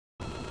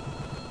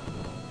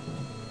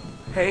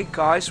Hey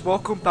guys,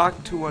 welcome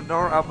back to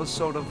another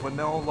episode of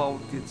Vanilla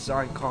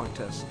Design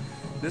Contest.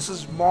 This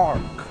is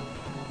Mark.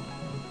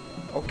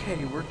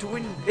 Okay, we're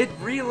doing It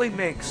Really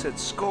Makes It.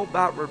 Scope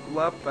at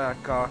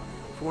Rebecca,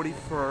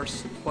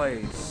 41st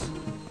place.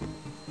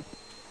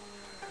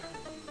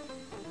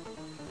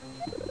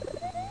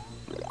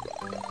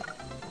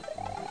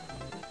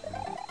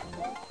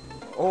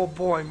 Oh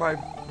boy,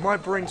 my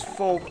brain's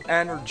full of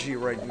energy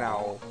right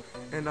now,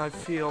 and I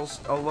feel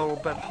a little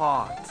bit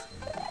hot.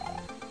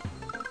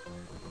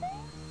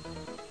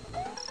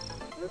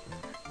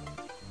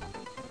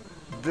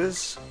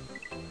 This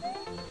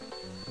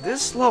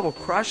level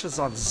crashes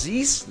on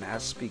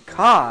Z-SNES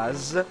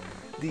because the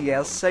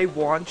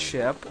SA1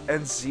 chip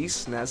and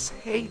Z-SNES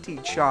hate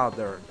each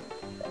other.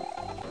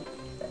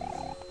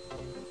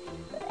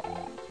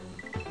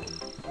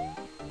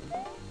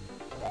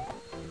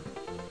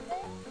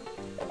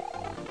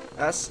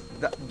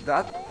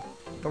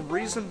 The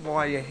reason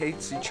why it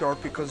hates each other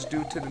because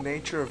due to the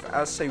nature of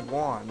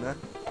SA1,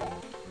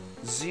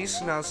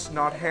 Z-SNES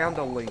not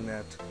handling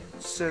it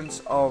since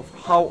of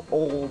how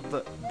old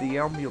the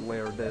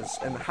emulator is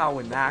and how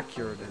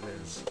inaccurate it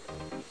is.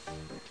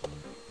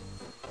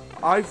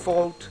 I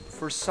vote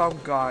for some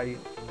guy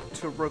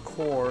to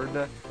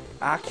record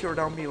accurate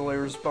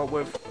emulators but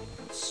with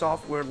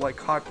software like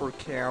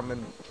HyperCam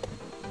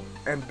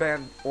and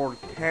or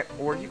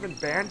even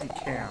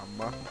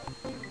Bandicam.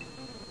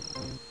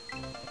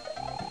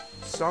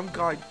 Some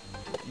guy,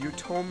 you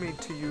told me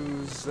to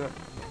use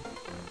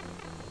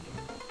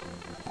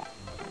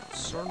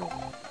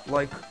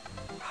like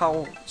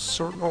how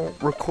Cerno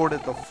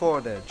recorded the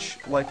footage,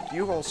 like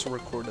you also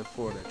recorded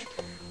footage.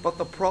 But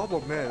the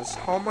problem is,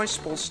 how am I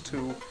supposed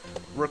to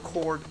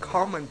record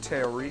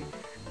commentary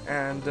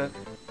and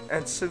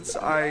since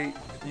I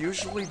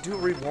usually do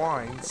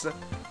rewinds,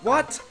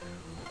 what?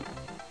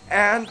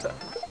 And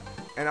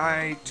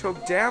I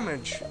took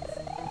damage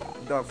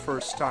the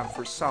first time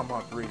for some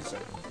odd reason.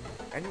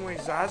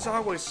 Anyways, as I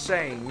was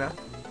saying,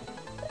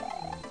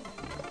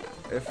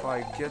 if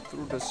I get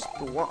through the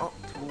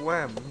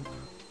swim,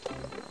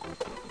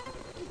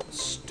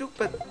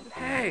 stupid,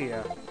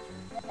 hey!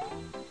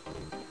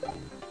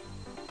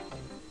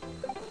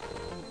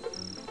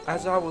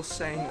 As I was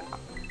saying,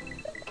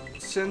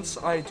 since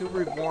I do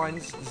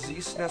rewinds,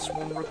 Z-SNES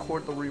won't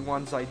record the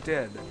rewinds I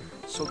did.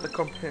 So the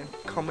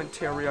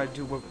commentary I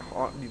do with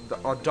the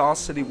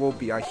Audacity will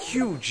be a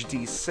huge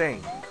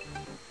desync.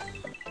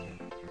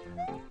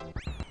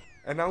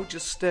 And I'll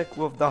just stick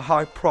with the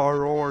high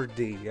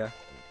priority.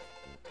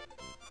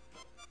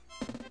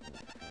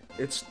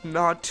 It's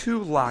not too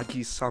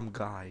laggy, some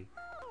guy.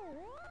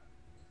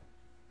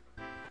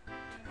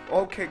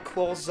 Okay,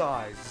 close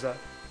eyes.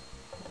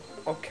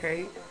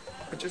 Okay,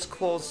 I just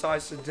closed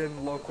eyes and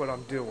didn't look what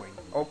I'm doing.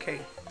 Okay,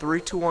 3,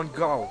 2, 1,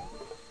 go.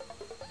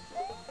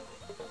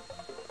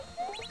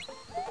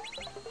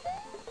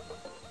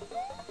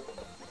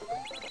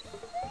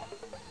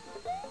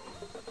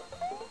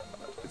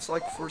 It's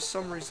like for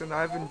some reason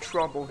I'm having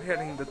trouble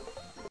hitting the...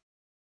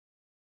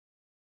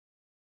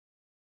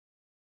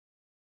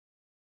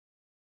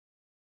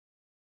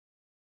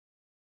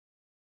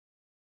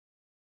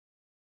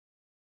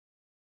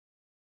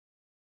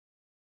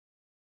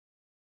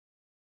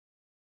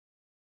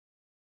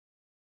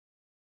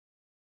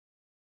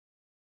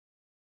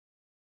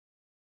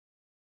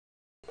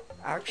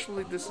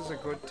 Actually, this is a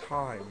good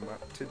time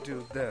to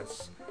do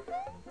this.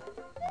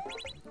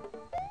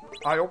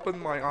 I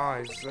opened my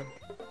eyes.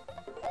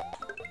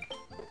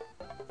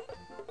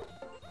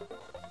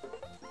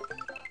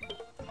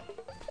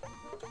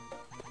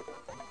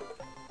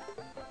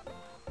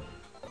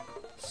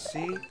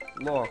 See?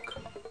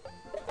 Look.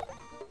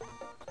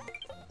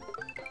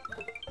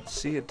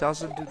 See, it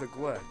doesn't do the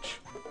glitch.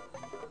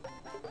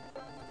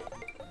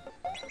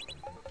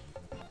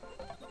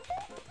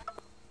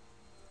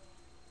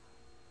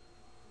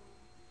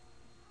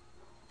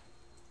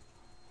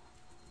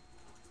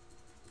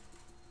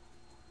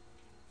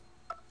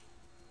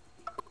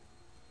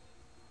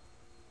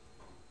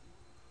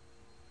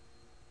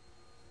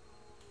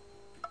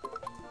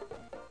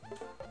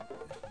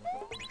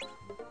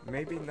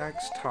 Maybe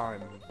next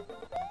time.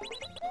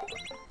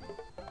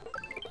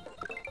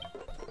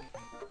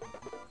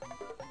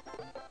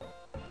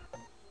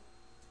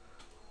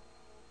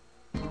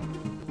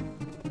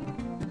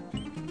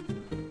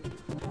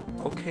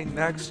 Okay,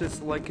 next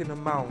is like in a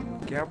mountain.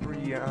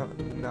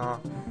 Gabriella,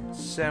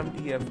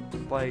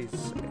 70th place,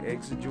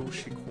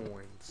 Exojoshi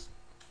coins.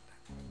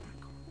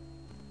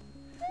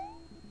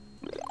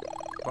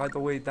 By the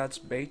way, that's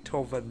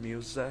Beethoven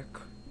music.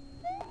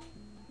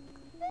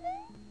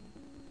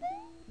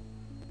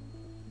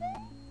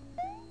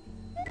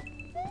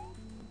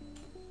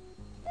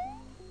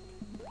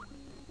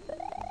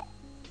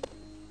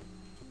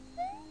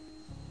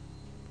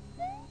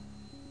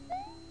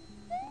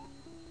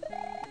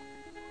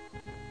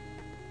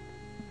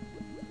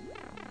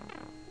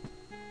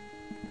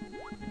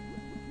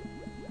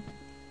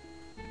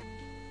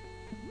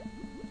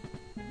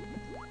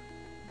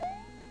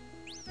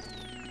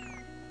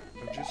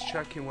 Just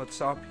checking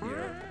what's up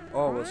here.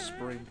 Oh, a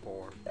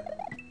springboard.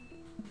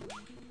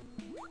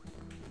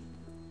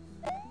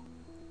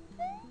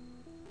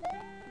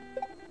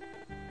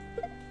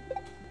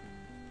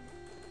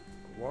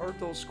 What are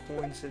those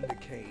coins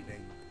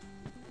indicating?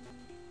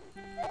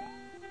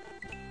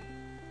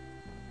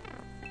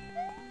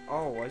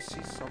 Oh, I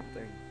see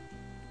something.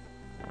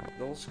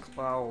 Those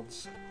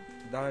clouds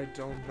that I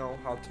don't know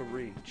how to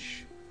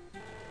reach.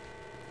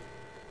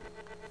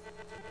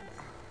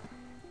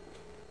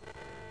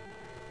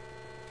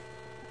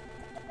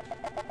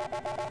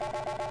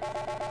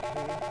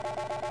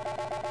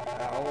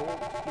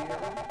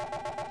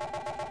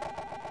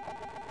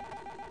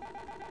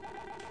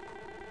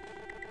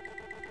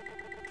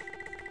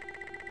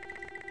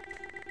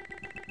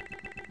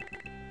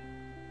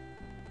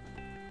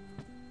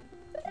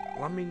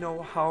 Let me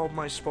know how am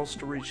I supposed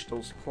to reach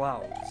those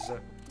clouds.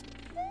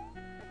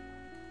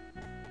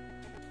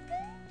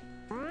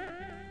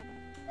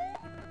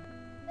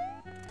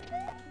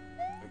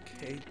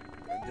 Okay,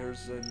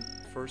 there's a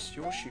first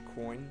Yoshi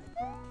coin.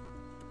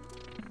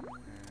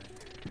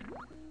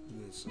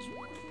 This is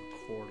what I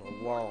record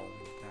along.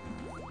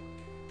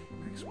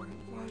 That makes my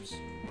life so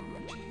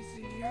much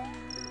easier.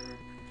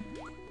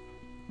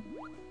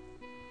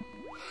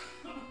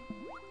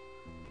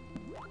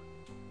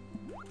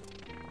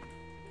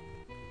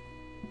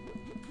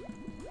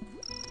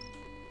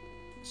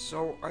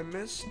 So, I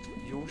missed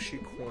Yoshi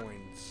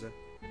coins.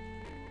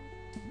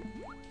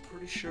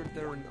 Pretty sure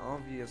they're in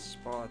obvious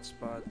spots,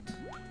 but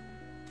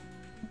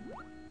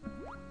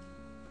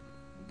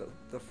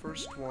the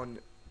first one,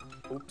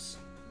 oops,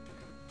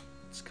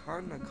 it's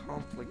kinda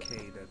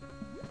complicated.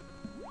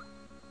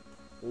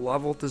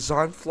 Level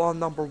design flaw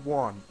number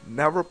 1.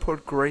 Never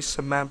put gray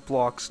cement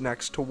blocks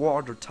next to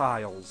water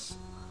tiles,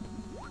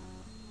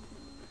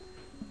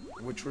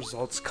 which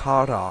results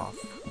cut off.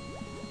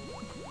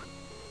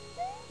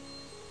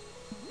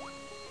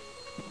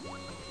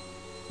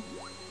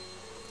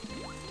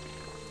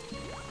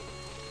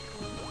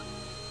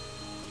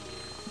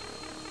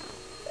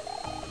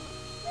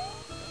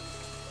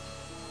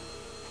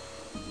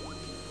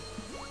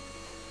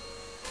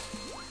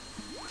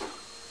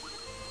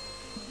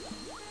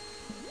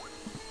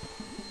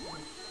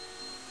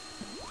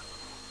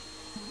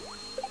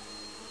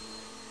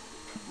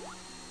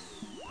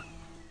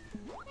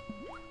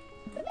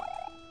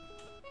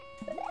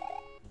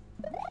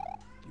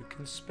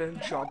 Spin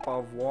jump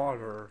of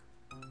water.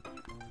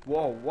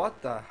 Whoa,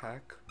 what the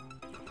heck?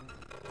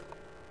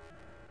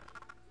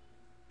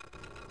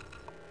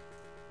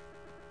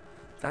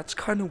 That's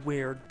kind of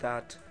weird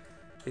that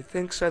it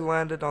thinks I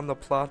landed on the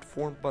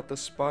platform, but the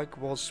spike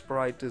wall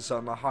sprite is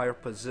on a higher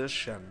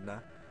position.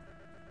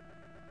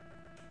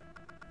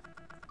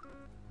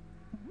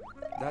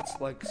 That's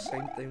like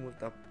same thing with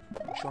the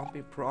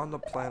jumping piranha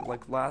plant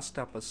like last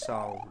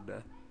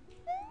episode.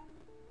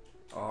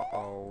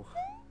 Uh-oh.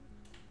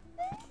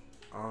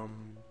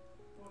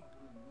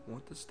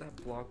 What does that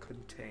block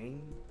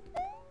contain?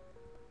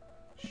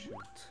 Shoot.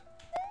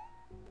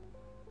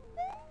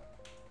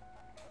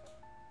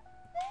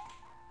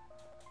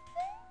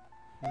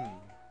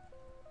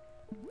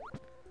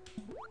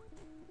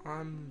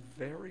 I'm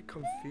very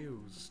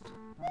confused.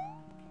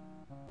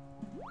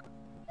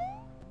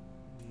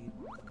 Need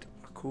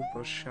a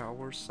Koopa shell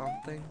or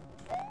something?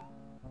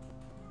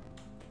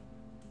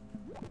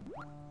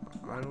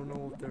 I don't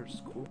know if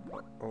there's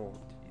Koopa. Oh,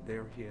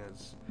 there he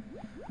is.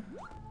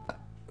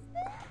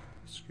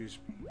 Excuse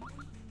me.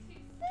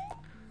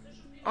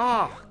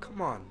 Ah, come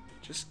on.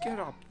 Just get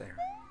up there.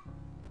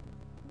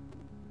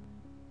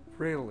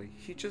 Really,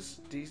 he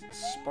just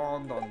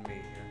despawned on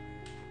me.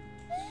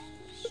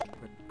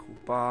 Stupid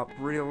Koopa,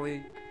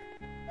 really?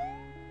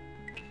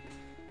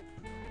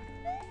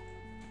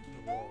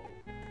 Whoa.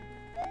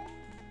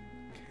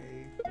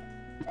 Okay.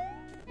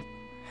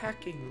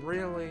 Hacking,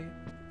 really?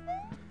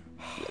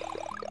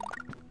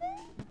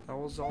 That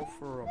was all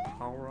for a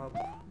power-up.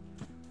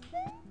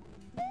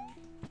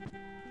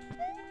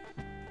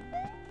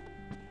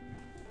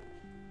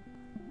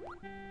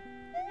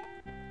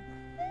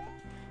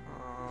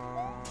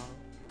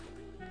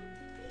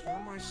 Where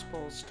am I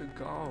supposed to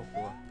go?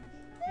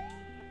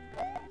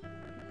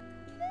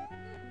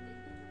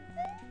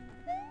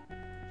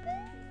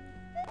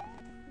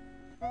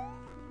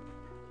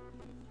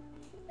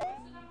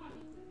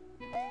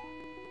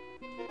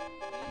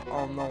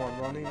 Oh no,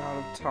 I'm running out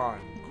of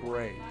time.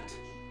 Great.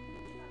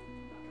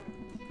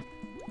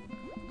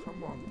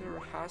 Come on, there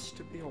has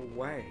to be a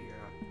way.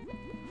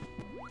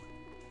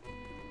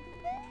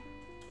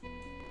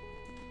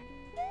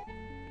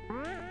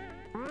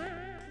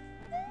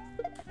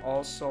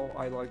 Also,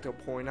 I'd like to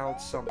point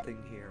out something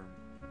here.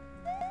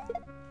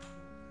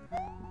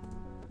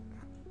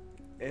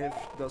 If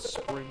the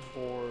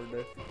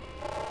springboard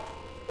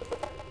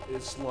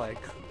is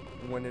like,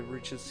 when it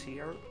reaches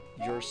here,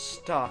 you're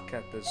stuck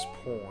at this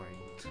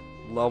point.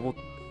 Level...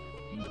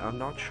 I'm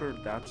not sure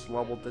that's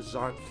level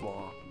design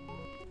flaw.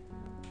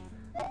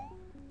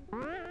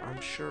 I'm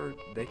sure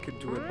they could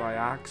do it by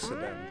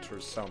accident or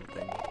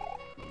something.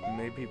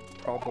 Maybe,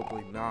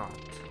 probably not.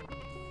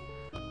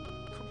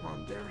 Come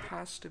on, there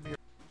has to be.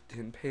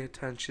 Didn't pay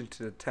attention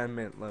to the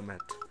 10-minute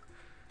limit.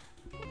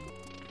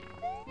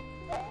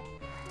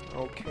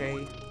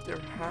 Okay, there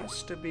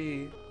has to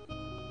be.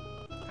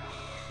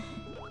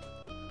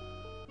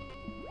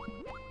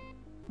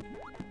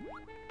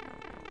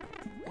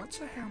 What's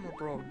a hammer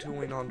bro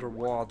doing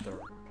underwater?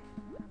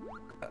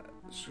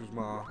 Excuse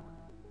me.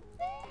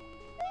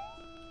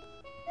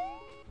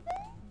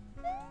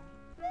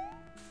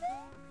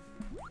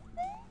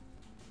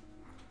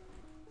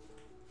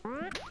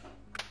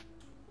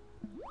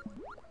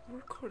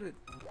 Where could it?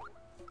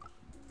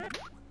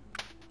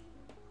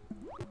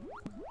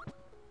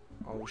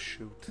 Oh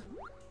shoot.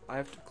 I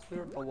have to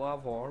clear the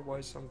level,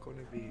 otherwise I'm going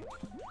to be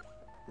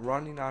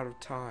running out of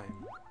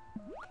time.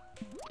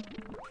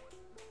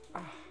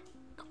 Ah,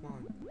 come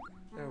on.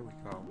 There we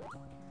go.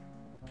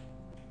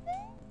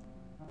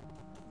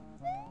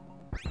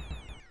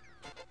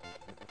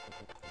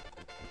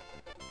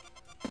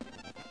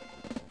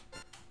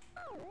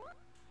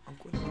 I'm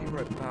going to be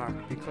right back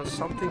because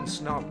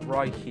something's not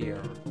right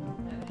here.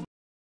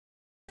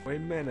 Wait a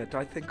minute,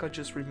 I think I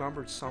just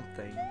remembered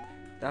something.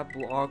 That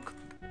block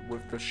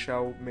with the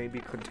shell maybe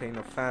contain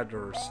a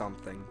feather or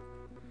something.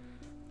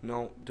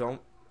 No,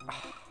 don't.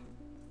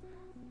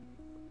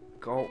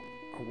 Go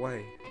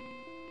away.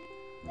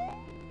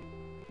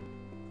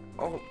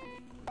 Oh,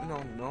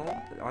 no,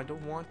 I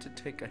don't want to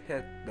take a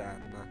hit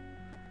then.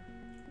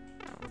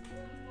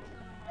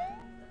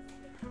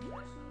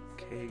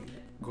 Okay,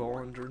 go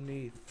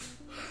underneath.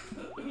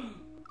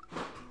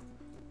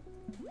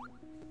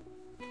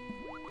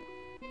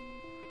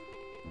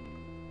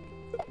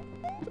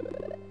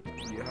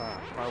 Yeah,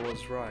 I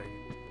was right.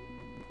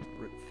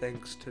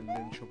 Thanks to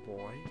Ninja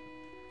Boy.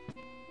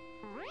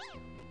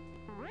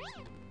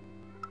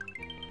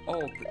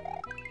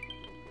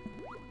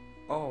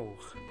 Oh,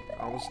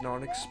 I was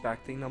not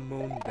expecting a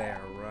moon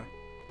there.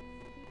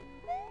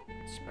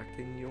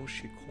 Expecting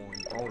Yoshi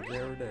coin. Oh,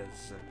 there it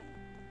is.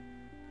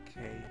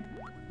 Okay.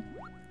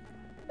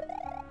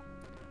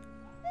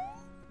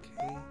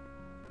 Okay.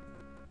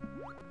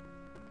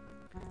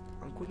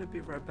 I'm gonna be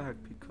right back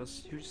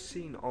because you've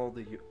seen all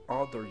the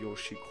other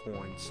Yoshi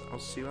coins. I'll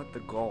see you at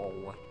the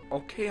goal.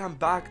 Okay, I'm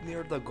back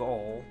near the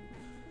goal.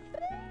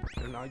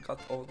 And I got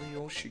all the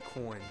Yoshi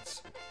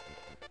coins.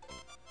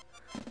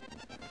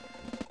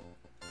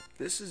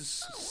 This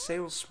is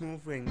sales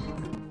moving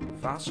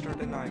faster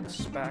than I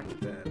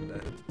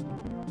expected.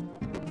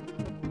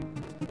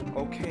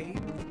 Okay,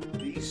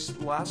 these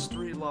last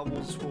 3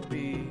 levels will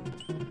be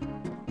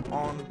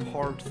on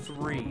part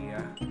 3.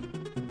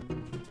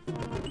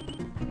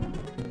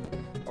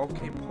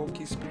 Okay,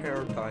 Pokey's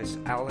Paradise,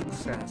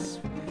 Alex S.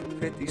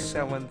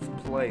 57th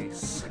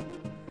place.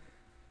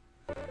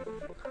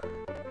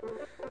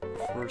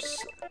 For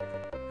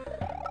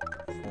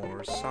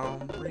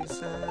some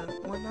reason,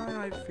 when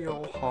I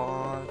feel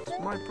hot,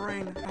 my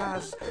brain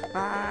has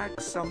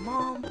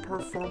maximum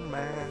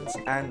performance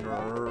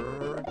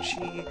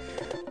energy.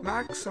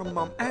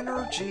 Maximum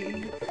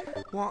energy.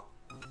 What?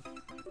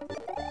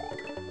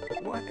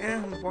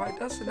 And why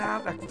does it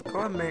have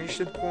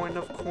exclamation point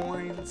of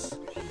coins?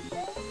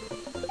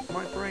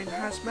 My brain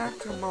has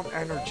maximum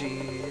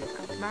energy.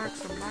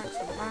 Maximum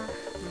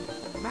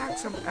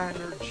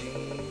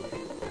energy.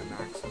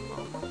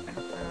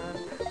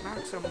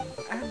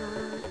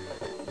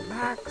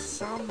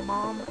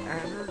 Maximum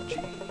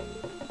energy.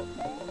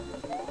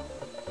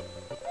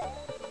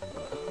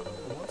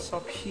 What's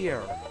up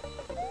here?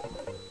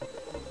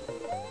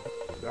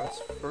 That's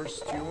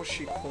first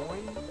Yoshi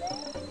coin.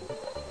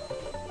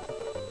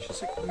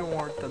 Just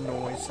ignore the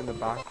noise in the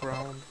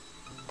background.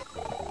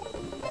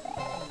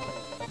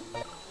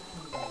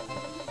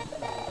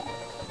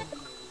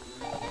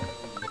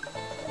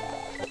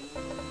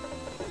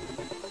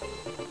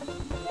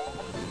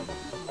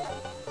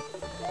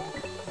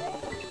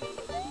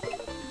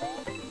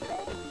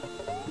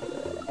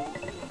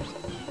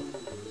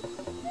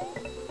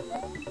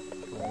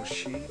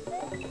 Yoshi.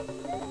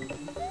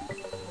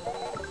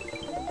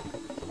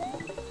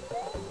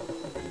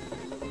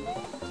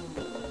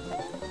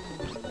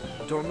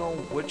 Don't know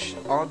which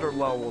other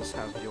levels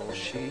have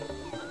Yoshi.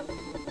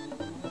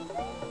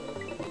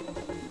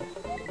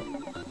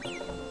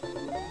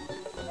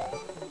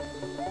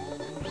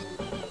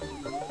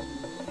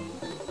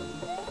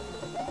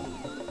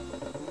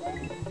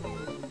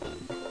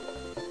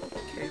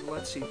 Okay,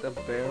 let's eat the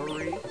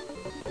berry.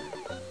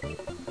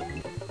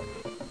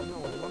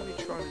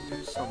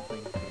 Do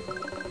something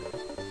here.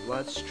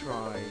 Let's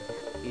try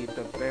eat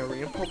the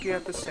berry and Pokey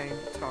at the same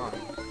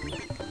time.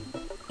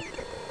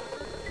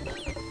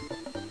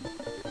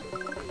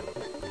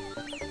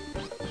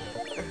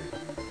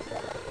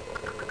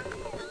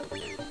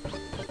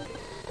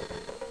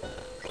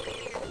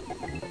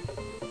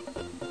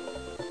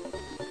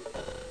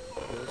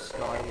 This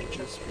guy will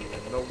just be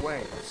in the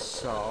way.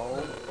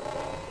 So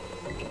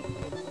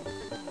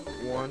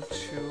 1,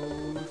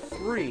 2,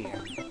 3.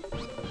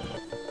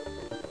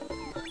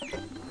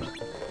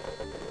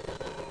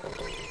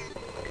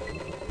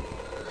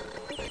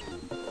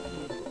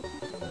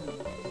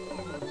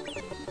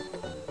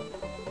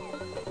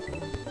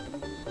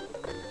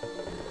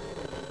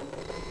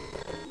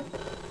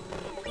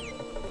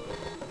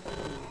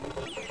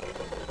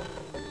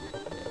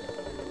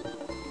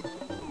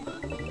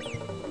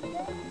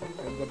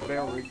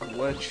 my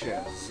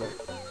glitches.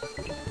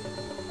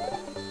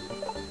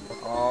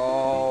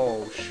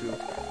 Oh, shoot.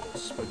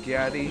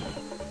 Spaghetti.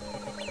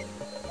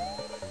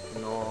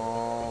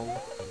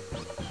 No.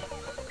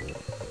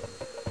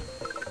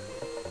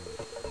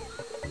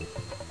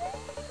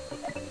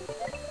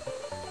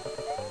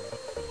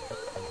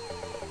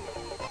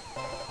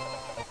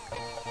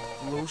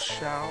 Blue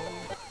shell.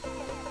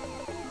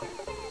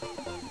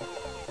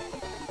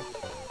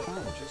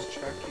 Just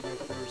checking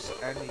if there's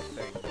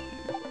anything.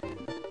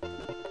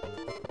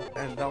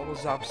 And that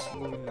was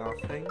absolutely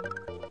nothing.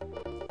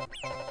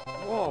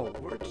 Whoa,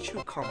 where did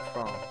you come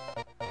from?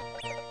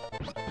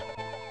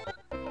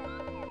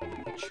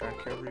 Check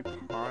every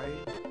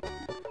pipe.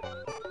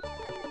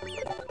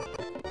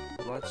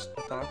 Let's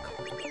duck.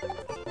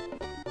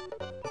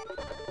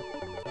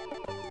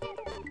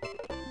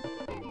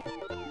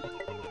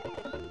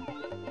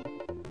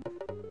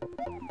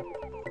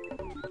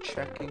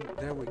 Checking,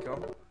 there we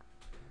go.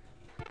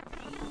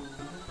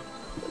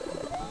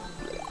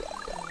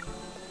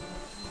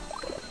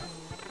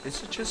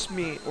 Is it just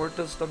me, or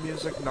does the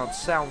music not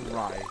sound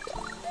right?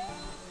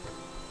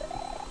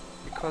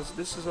 Because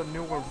this is a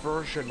newer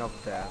version of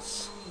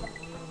this.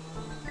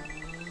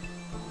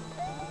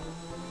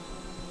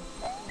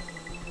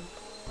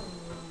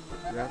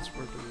 That's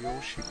where the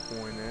Yoshi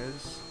coin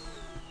is.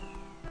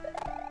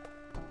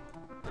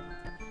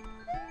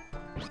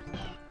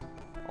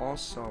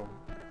 Also,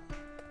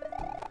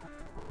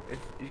 if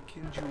you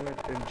can do it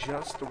in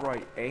just the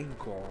right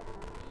angle,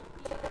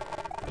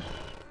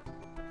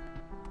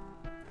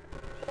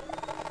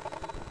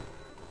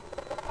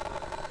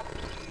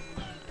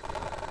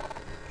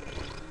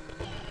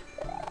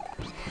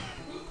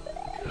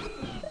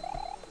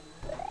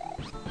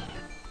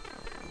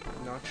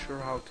 not sure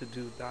how to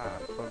do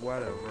that, but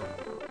whatever.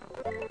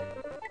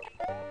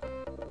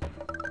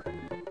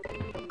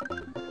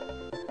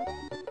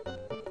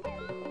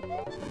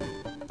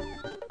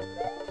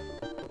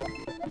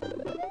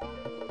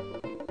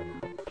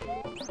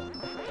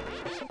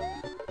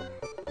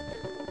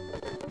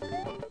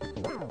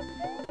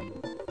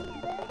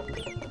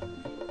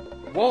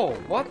 Whoa,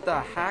 what the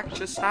heck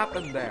just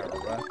happened there?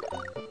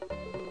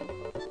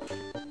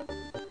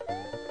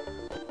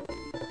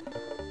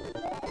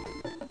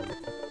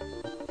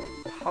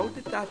 How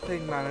did that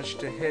thing manage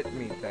to hit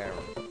me there?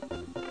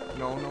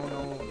 No, no,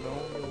 no,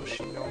 no,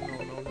 Yoshi, no, no,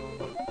 no, no,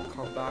 no.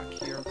 Come back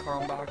here,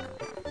 come back.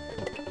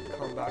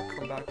 Come back,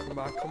 come back, come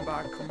back, come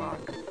back, come back.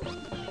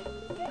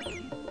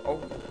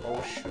 Oh,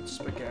 oh shoot,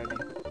 spaghetti.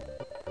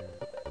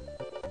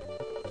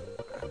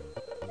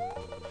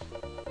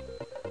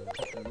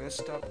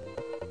 Messed up.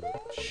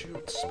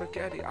 Shoot,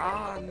 spaghetti.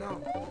 Ah,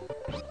 no.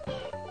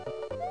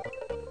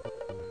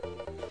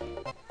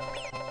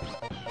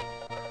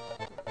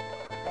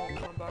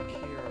 Come back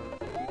here.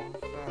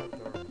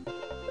 Feather.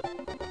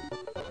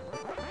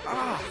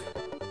 Ah!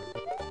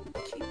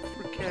 Keep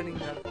forgetting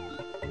that.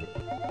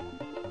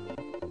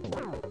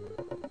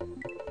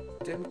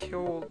 Didn't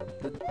kill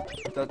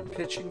the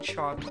pitching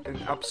shot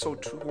in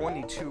episode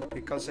 22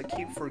 because I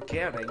keep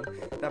forgetting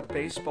that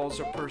baseballs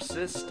are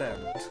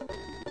persistent.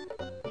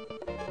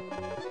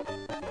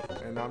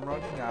 And I'm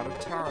running out of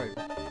time.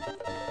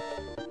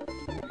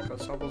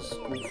 Because I was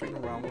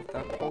goofing around with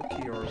that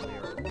pokey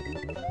earlier.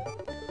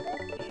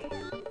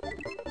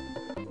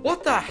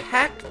 What the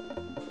heck?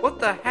 What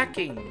the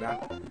hecking?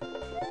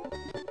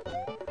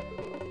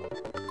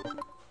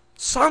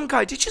 Some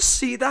guy, did you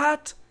see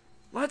that?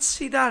 Let's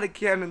see that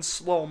again in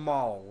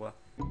slow-mo.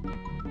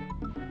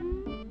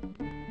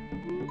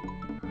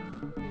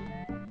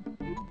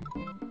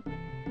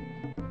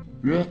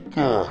 What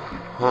the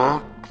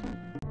heck?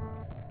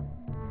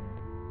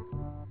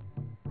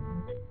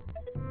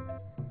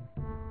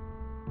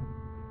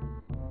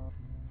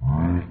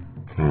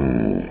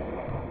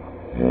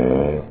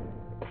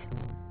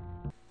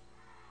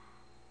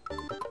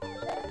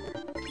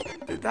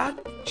 Did that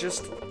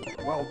just...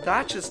 well,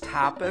 that just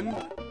happened.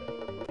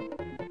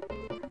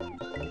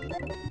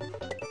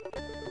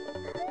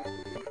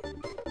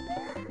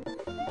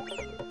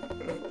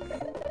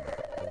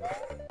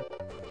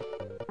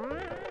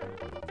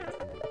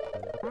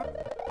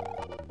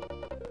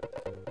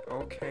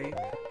 Okay.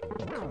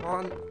 Come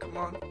on, come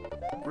on.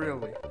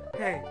 Really?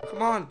 Hey,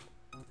 come on.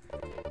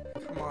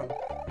 Come on.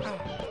 Ah,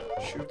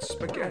 shoot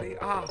spaghetti.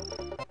 Ah.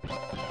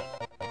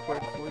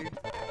 Quickly.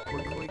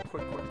 Quickly,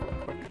 quick, quick,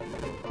 quick, quick.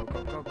 Go,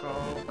 go, go, go,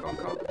 go,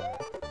 go.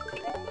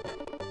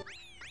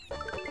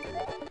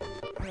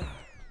 Ah,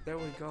 there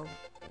we go.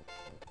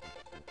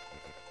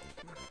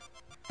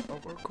 Oh,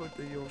 where could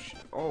the Yoshi...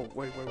 oh,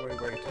 wait, wait,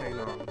 wait, wait. Hang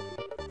on.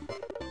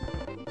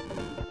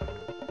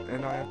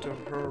 And I have to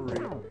hurry.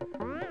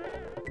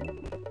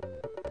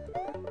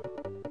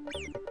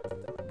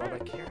 But I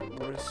can't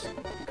risk...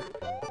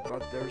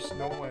 but there's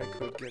no way I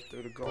could get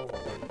to the goal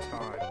in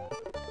time.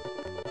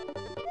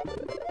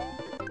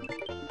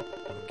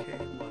 Okay,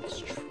 let's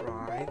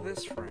try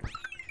this frame.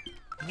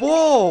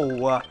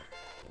 Whoa!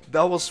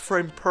 That was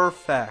frame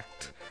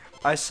perfect.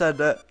 I said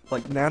that,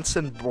 like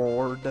Nansen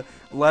board,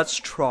 let's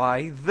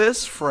try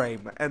this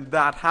frame, and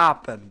that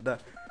happened.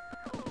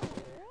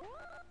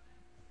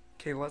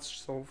 Okay,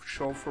 let's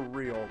show for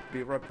real.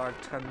 Be right back,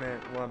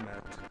 10-minute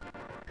limit.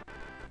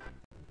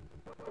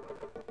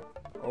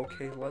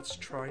 Okay, let's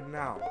try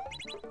now.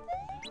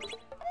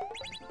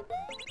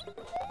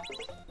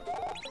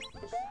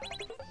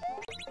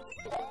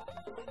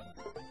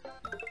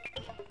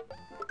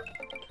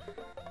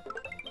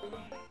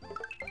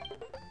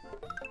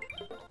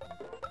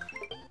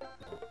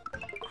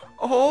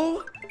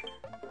 Oh!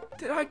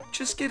 Did I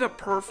just get a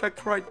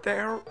perfect right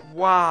there?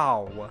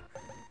 Wow!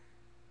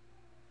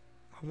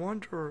 I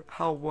wonder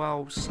how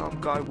well some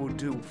guy will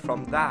do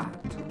from that.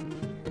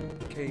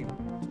 Okay,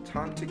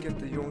 time to get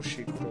the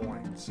Yoshi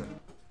coins.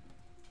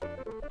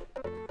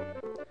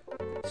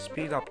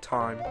 Speed up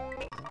time.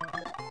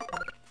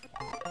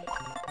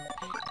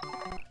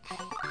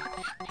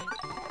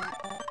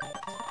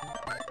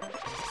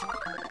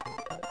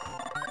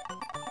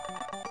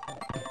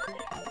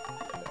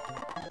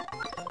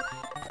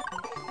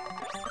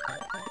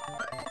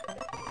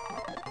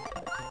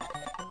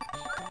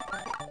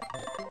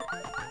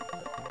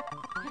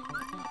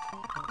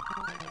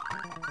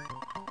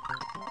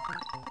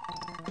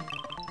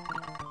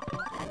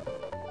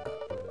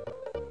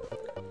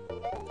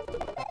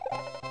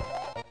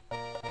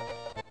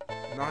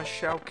 Nice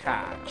shell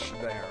catch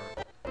there.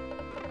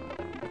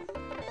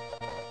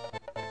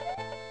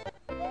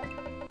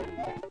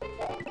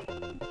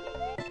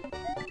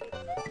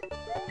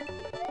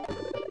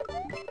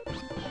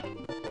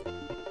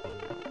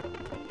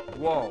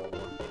 Whoa.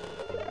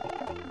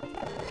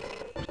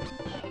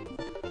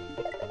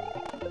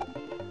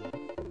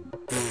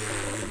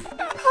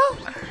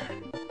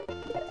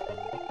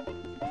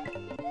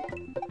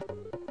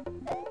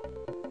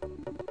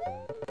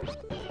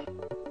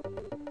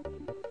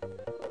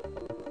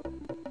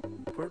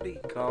 Where'd he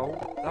go?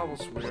 That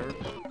was weird.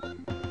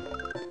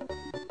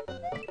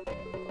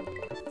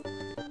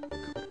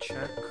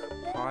 Check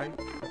pipe.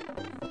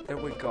 There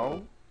we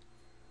go.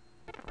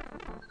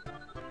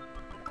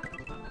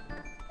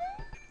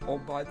 Oh,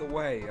 by the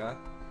way,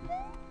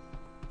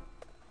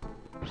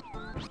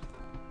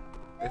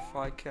 if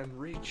I can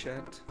reach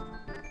it,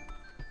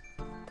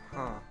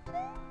 huh?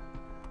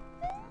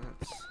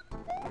 That's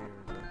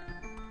weird.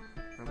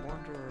 I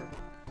wonder.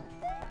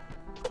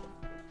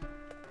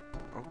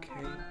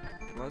 Okay,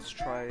 let's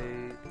try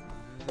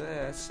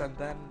this, and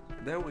then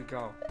there we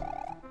go.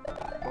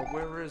 But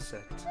where is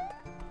it?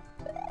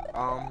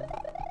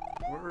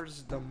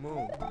 Where's the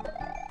moon?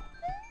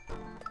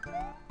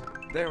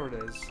 There it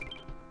is.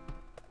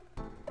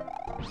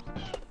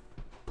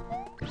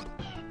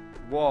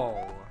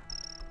 Whoa,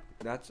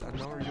 that's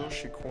another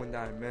Yoshi coin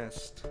that I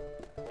missed.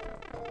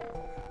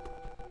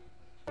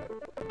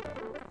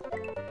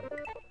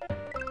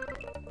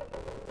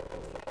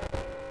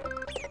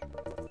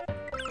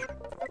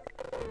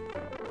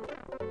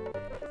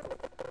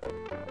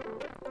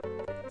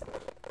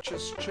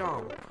 Just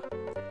jump.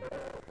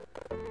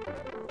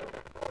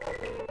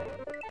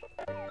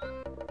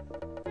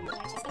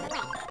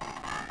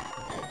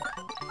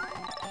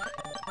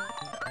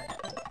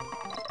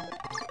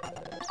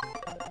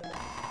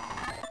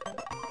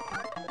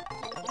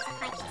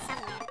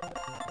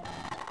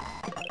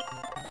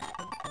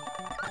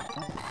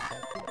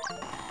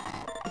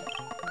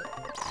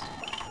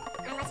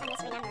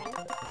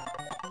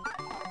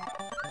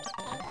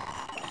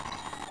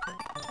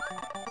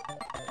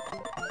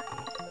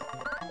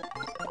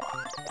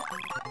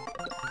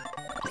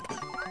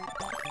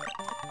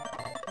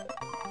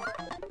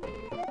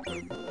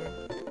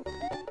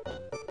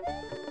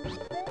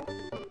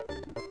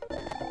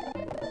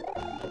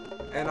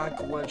 And I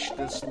glitched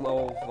this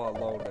Lova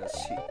Lotus.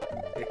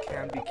 It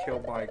can be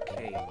killed by a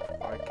cape.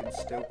 I can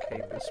still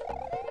cape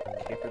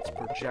its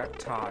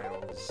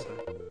projectiles.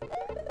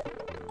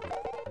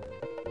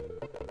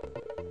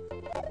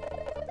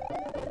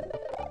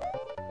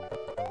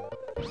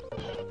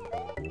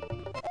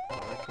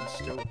 I can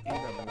still eat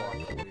them,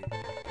 luckily.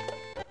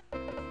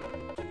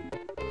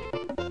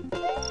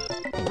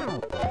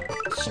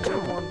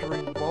 Still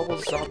wondering what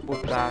was up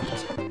with that,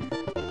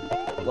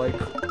 like,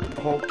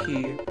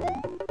 Pokey.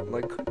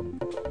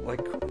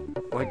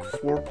 Like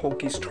 4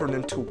 Pokies turned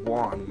into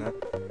 1.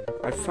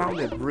 I found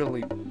it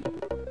really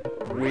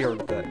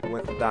weird that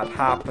when that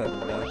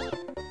happened.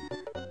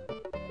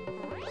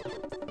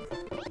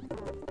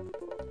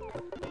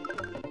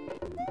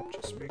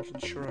 Just making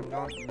sure I'm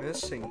not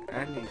missing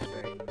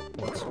anything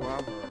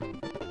whatsoever.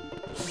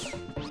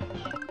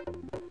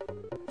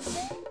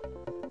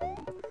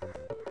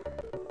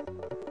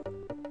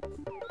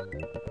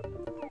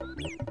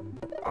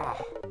 Ah.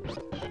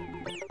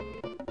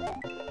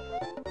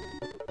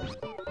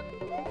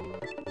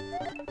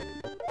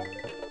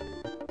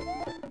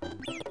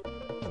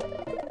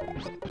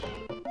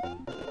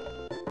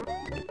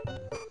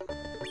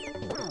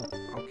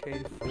 Okay,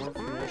 4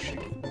 Yoshi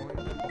coin.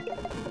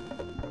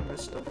 I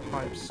missed a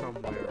pipe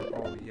somewhere.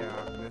 Oh yeah,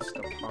 I missed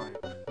a pipe.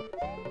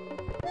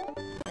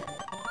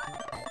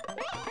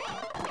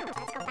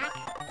 Let's go back.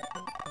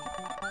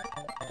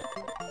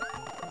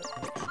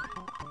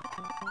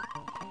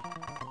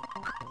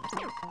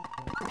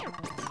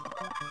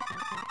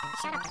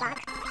 Shut up, clock.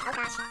 Oh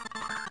gosh.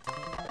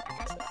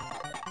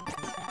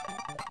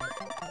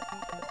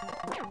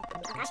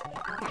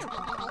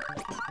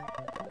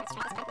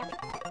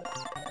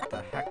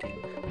 attacking.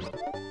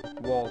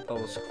 Whoa, that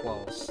was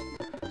close.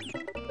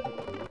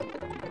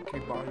 Okay,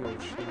 bye,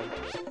 Yoshi.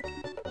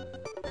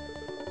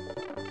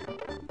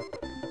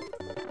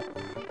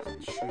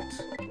 Shoot.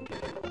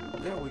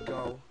 There we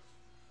go.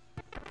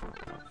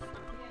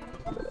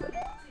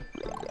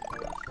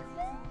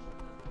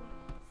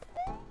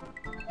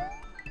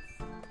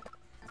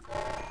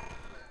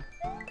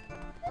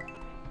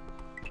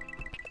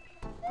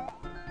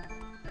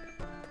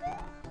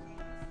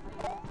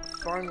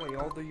 Finally,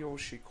 all the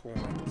Yoshi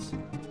coins.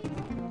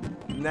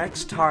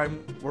 Next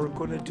time, we're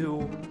gonna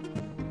do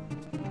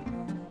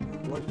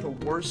like the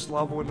worst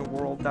level in the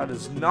world that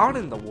is not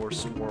in the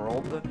worst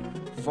world.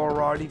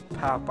 Variety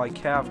Pack by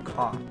Cav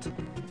Caught.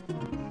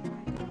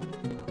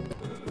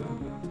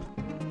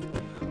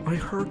 I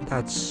heard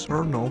that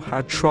Cerno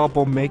had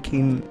trouble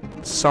making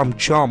some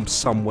jumps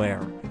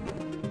somewhere.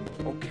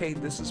 Okay,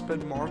 this has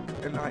been Mark,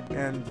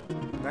 and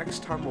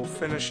next time we'll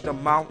finish the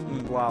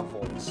mountain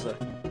levels.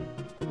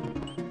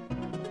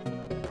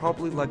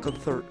 Probably like a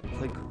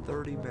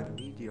 30-minute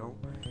video.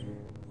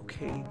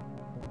 Okay,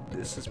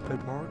 this has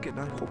been Mark, and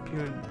I hope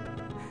you.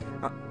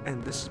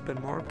 And this has been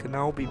Mark, and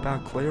I'll be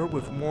back later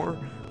with more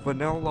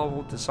Vanilla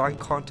Level Design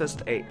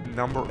Contest 8,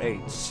 number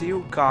 8. See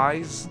you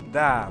guys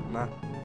then.